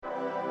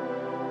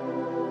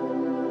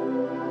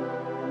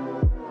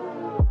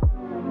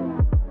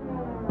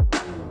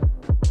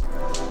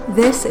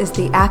This is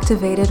the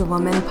Activated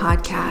Woman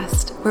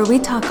Podcast, where we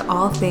talk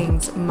all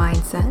things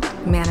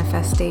mindset,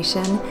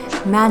 manifestation,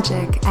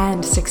 magic,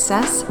 and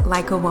success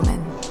like a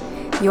woman.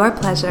 Your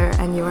pleasure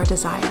and your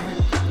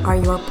desire are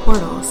your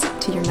portals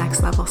to your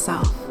next level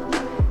self.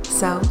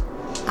 So,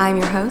 I'm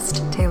your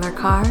host, Taylor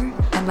Carr,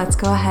 and let's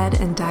go ahead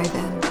and dive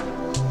in.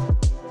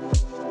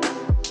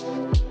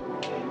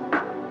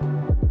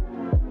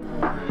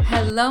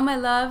 Hello, my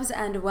loves,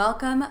 and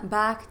welcome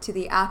back to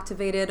the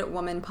Activated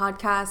Woman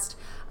Podcast.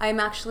 I'm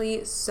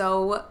actually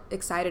so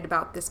excited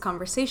about this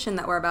conversation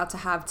that we're about to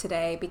have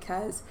today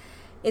because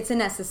it's a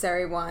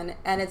necessary one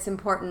and it's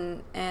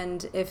important.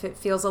 And if it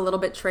feels a little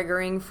bit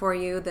triggering for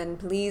you, then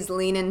please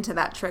lean into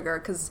that trigger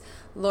because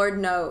Lord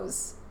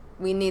knows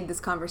we need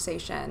this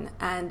conversation.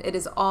 And it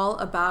is all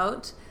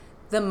about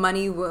the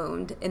money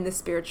wound in the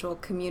spiritual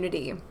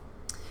community.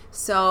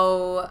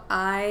 So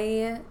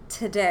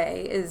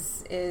today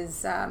is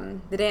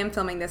the day I'm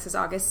filming this is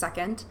August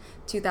 2nd,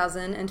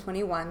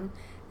 2021.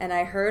 And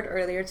I heard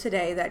earlier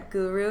today that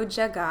Guru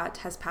Jagat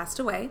has passed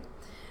away.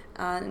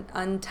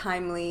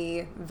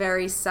 Untimely,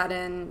 very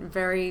sudden,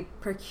 very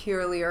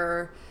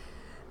peculiar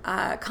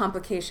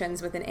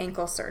complications with an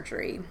ankle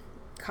surgery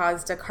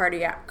caused a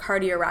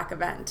cardiac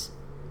event.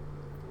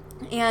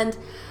 And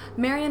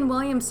Marianne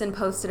Williamson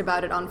posted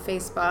about it on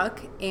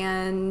Facebook,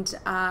 and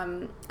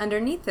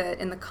underneath it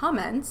in the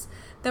comments,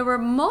 there were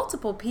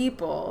multiple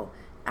people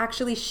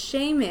actually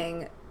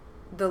shaming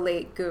the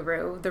late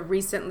Guru, the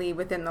recently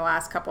within the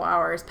last couple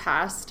hours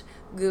passed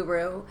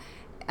Guru,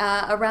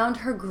 around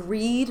her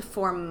greed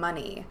for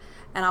money.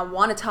 And I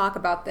want to talk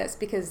about this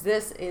because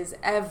this is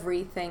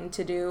everything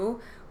to do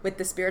with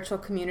the spiritual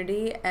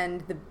community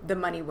and the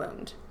money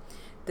wound.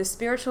 The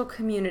spiritual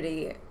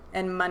community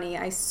and money,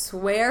 I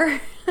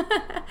swear,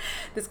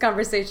 this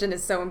conversation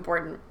is so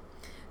important.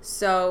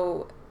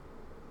 So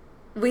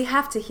we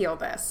have to heal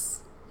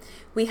this.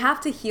 We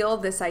have to heal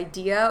this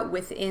idea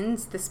within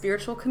the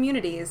spiritual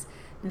communities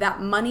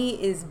that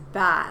money is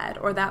bad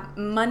or that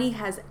money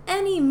has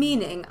any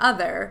meaning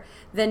other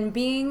than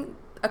being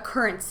a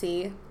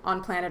currency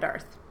on planet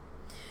Earth.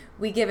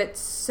 We give it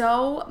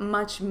so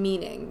much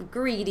meaning,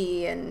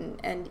 greedy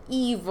and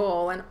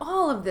evil and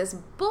all of this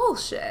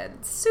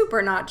bullshit.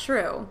 Super not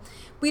true.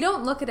 We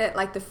don't look at it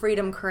like the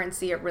freedom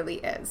currency it really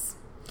is.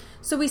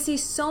 So we see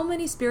so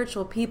many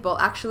spiritual people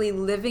actually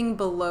living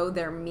below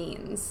their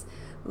means,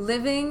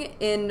 living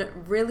in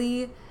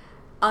really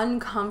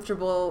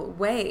uncomfortable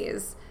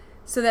ways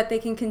so that they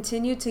can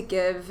continue to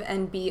give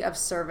and be of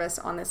service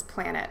on this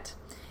planet.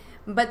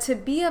 But to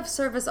be of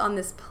service on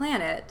this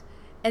planet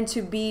and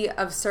to be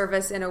of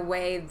service in a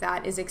way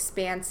that is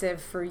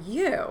expansive for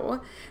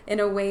you, in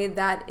a way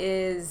that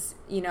is,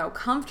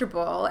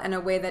 comfortable, and a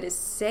way that is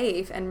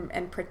safe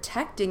and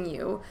protecting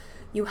you,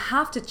 you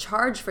have to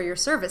charge for your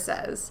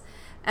services.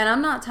 And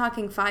I'm not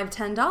talking $5,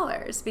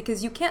 $10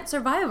 because you can't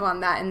survive on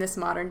that in this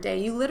modern day.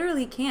 You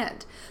literally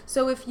can't.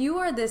 So if you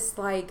are this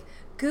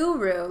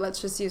guru, let's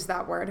just use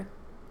that word.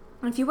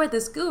 If you are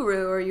this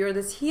guru or you're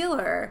this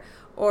healer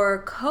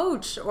or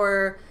coach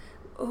or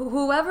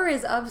whoever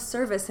is of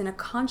service in a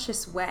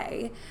conscious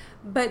way,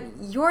 but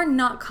you're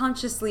not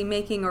consciously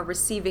making or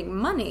receiving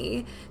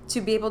money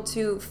to be able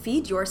to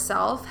feed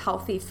yourself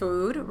healthy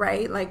food,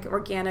 right? Like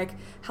organic,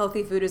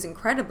 healthy food is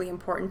incredibly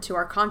important to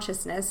our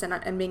consciousness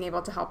and being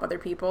able to help other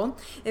people.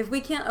 If we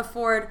can't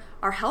afford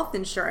our health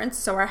insurance,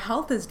 so our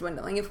health is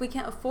dwindling, if we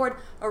can't afford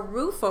a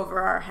roof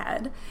over our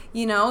head,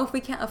 if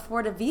we can't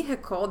afford a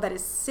vehicle that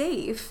is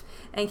safe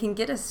and can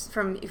get us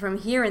from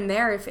here and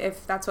there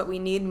if that's what we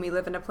need and we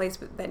live in a place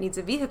that needs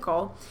a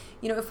vehicle,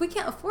 if we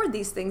can't afford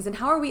these things, then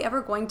how are we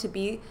ever going to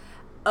be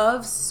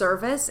of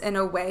service in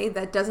a way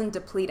that doesn't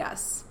deplete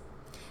us?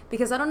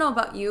 Because I don't know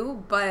about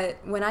you, but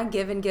when I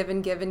give and give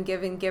and give and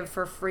give and give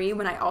for free,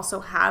 when I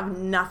also have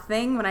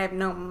nothing, when I have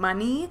no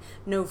money,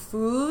 no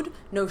food,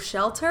 no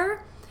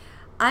shelter,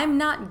 I'm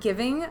not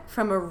giving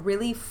from a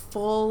really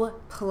full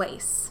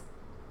place.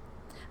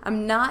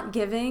 I'm not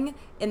giving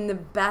in the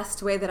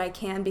best way that I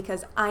can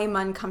because I'm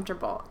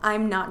uncomfortable.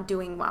 I'm not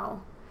doing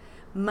well.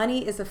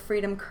 Money is a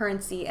freedom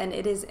currency and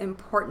it is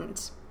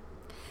important.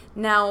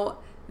 Now,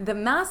 the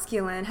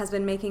masculine has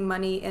been making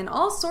money in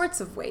all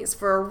sorts of ways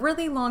for a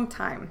really long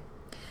time.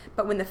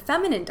 But when the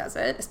feminine does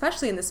it,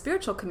 especially in the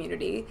spiritual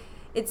community,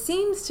 it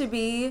seems to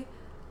be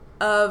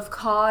of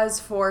cause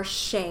for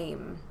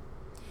shame.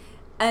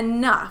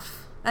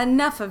 Enough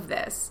of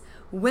this.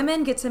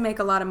 Women get to make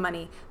a lot of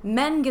money.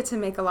 Men get to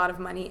make a lot of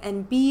money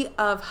and be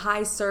of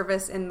high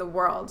service in the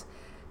world.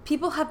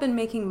 People have been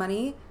making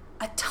money,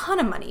 a ton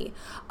of money,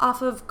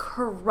 off of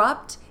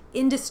corrupt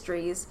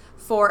industries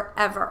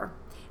forever.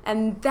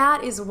 And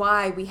that is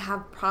why we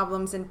have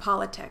problems in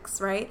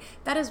politics, right?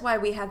 That is why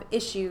we have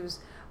issues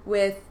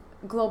with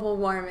global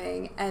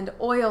warming and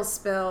oil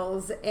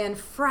spills and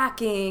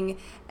fracking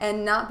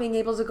and not being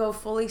able to go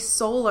fully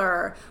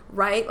solar,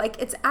 right?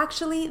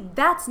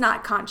 That's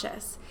not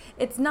conscious.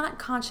 It's not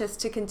conscious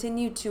to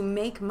continue to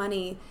make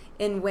money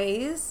in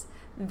ways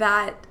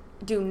that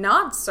do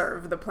not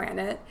serve the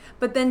planet,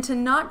 but then to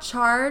not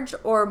charge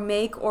or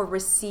make or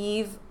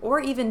receive or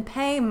even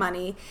pay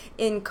money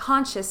in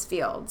conscious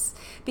fields.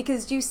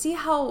 Because do you see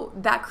how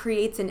that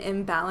creates an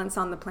imbalance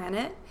on the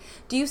planet?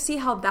 Do you see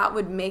how that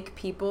would make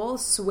people,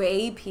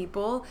 sway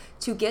people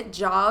to get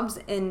jobs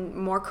in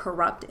more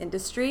corrupt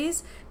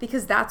industries?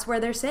 Because that's where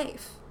they're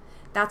safe.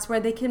 That's where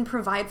they can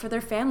provide for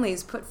their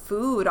families, put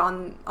food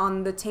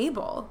on the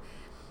table.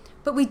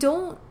 But we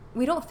don't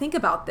think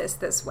about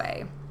this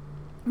way.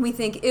 We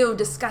think, ew,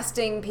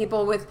 disgusting,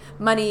 people with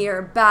money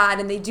are bad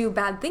and they do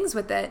bad things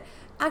with it.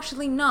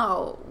 Actually,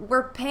 no,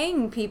 we're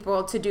paying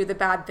people to do the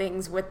bad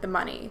things with the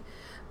money.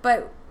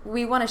 But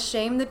we want to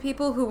shame the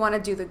people who want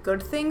to do the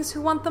good things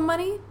who want the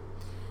money?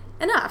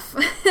 Enough.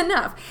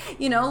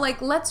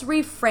 Let's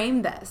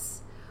reframe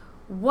this.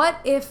 What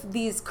if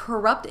these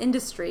corrupt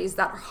industries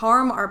that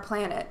harm our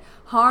planet,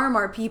 harm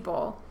our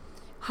people,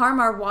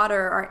 harm our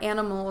water, our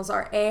animals,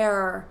 our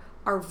air,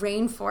 our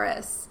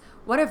rainforests,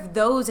 what if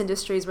those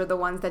industries were the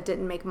ones that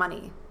didn't make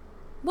money?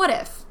 What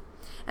if?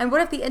 And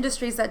what if the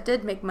industries that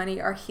did make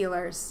money are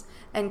healers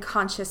and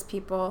conscious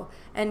people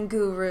and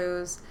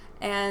gurus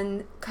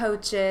and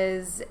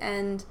coaches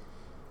and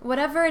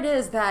whatever it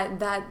is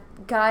that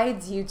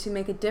guides you to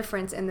make a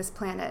difference in this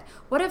planet?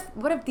 What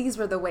if these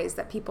were the ways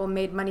that people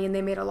made money and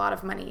they made a lot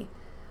of money?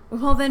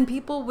 Well, then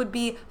people would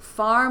be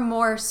far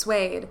more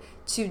swayed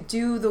to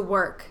do the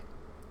work,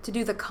 to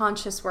do the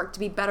conscious work, to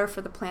be better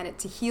for the planet,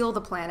 to heal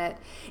the planet.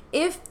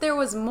 If there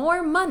was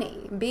more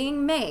money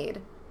being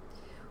made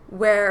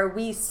where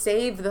we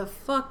save the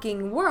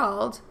fucking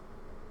world,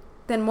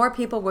 then more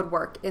people would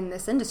work in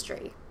this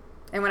industry.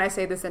 And when I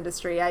say this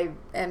industry, I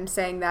am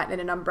saying that in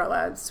an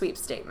umbrella sweep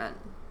statement.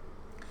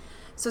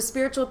 So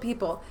spiritual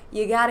people,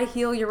 you gotta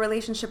heal your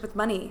relationship with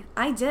money.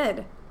 I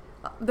did.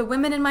 The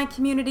women in my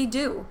community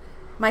do.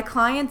 My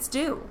clients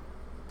do.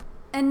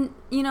 And,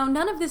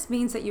 none of this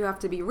means that you have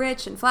to be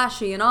rich and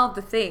flashy and all of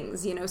the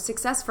things.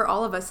 Success for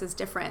all of us is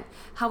different.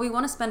 How we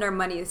want to spend our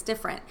money is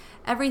different.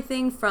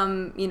 Everything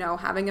from,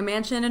 having a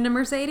mansion and a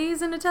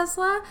Mercedes and a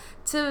Tesla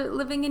to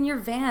living in your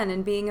van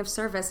and being of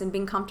service and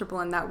being comfortable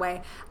in that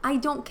way. I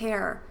don't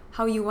care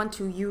how you want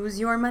to use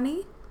your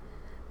money,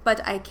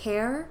 but I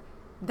care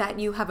that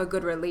you have a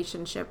good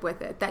relationship with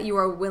it, that you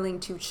are willing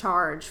to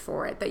charge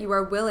for it, that you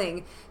are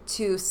willing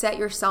to set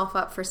yourself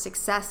up for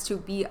success, to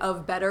be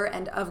of better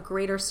and of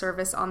greater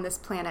service on this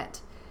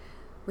planet.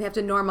 We have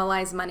to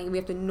normalize money. We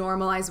have to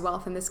normalize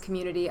wealth in this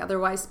community.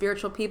 Otherwise,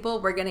 spiritual people,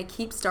 we're going to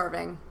keep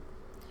starving.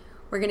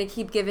 We're going to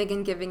keep giving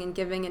and giving and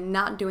giving and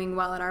not doing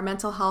well, and our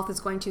mental health is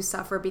going to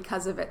suffer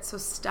because of it. So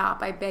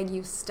stop. I beg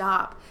you,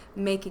 stop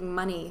making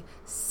money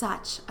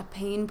such a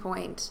pain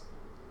point.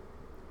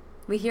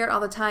 We hear it all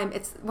the time.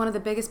 It's one of the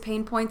biggest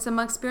pain points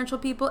amongst spiritual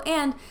people,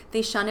 and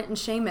they shun it and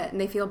shame it, and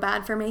they feel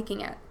bad for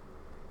making it.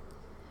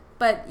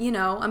 But,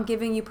 I'm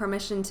giving you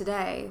permission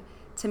today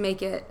to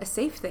make it a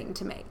safe thing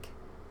to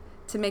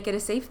make it a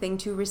safe thing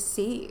to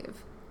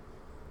receive.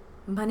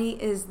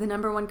 Money is the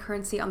number one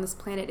currency on this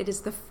planet. It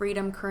is the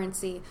freedom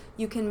currency.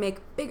 You can make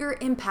bigger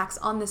impacts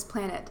on this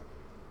planet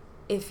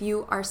if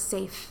you are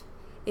safe,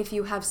 if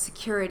you have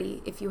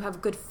security, if you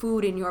have good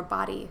food in your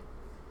body.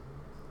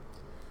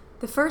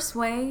 The first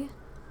way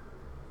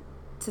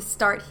to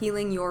start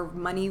healing your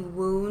money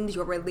wound,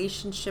 your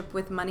relationship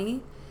with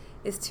money,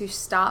 is to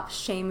stop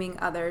shaming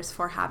others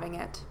for having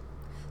it.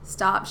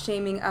 Stop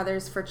shaming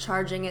others for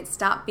charging it.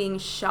 Stop being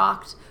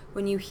shocked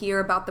when you hear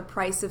about the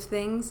price of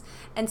things,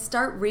 and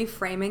start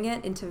reframing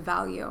it into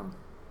value.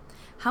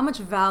 How much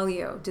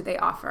value do they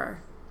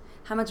offer?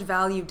 How much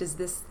value does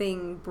this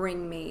thing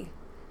bring me?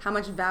 How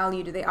much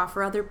value do they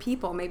offer other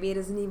people? Maybe it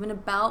isn't even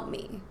about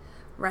me.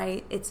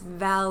 Right? It's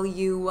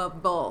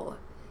valuable.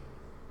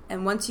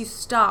 And once you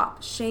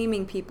stop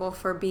shaming people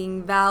for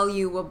being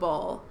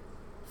valuable,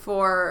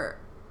 for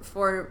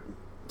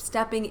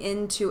stepping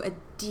into a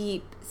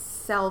deep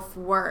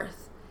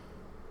self-worth,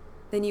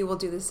 then you will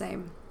do the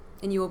same.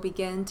 And you will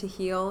begin to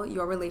heal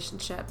your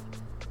relationship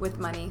with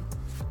money.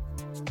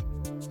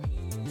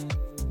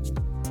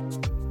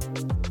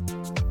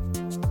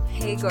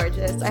 Hey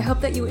gorgeous, I hope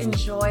that you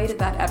enjoyed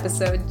that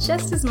episode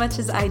just as much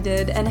as I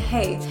did. And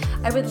hey,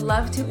 I would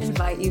love to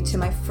invite you to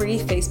my free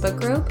Facebook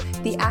group,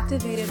 The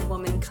Activated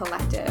Woman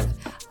Collective.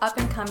 Up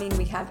and coming,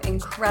 we have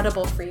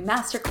incredible free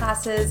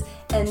masterclasses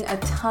and a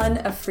ton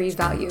of free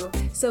value.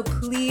 So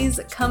please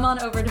come on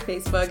over to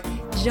Facebook,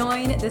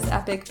 join this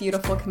epic,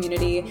 beautiful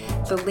community.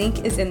 The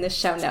link is in the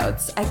show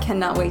notes. I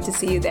cannot wait to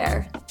see you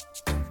there.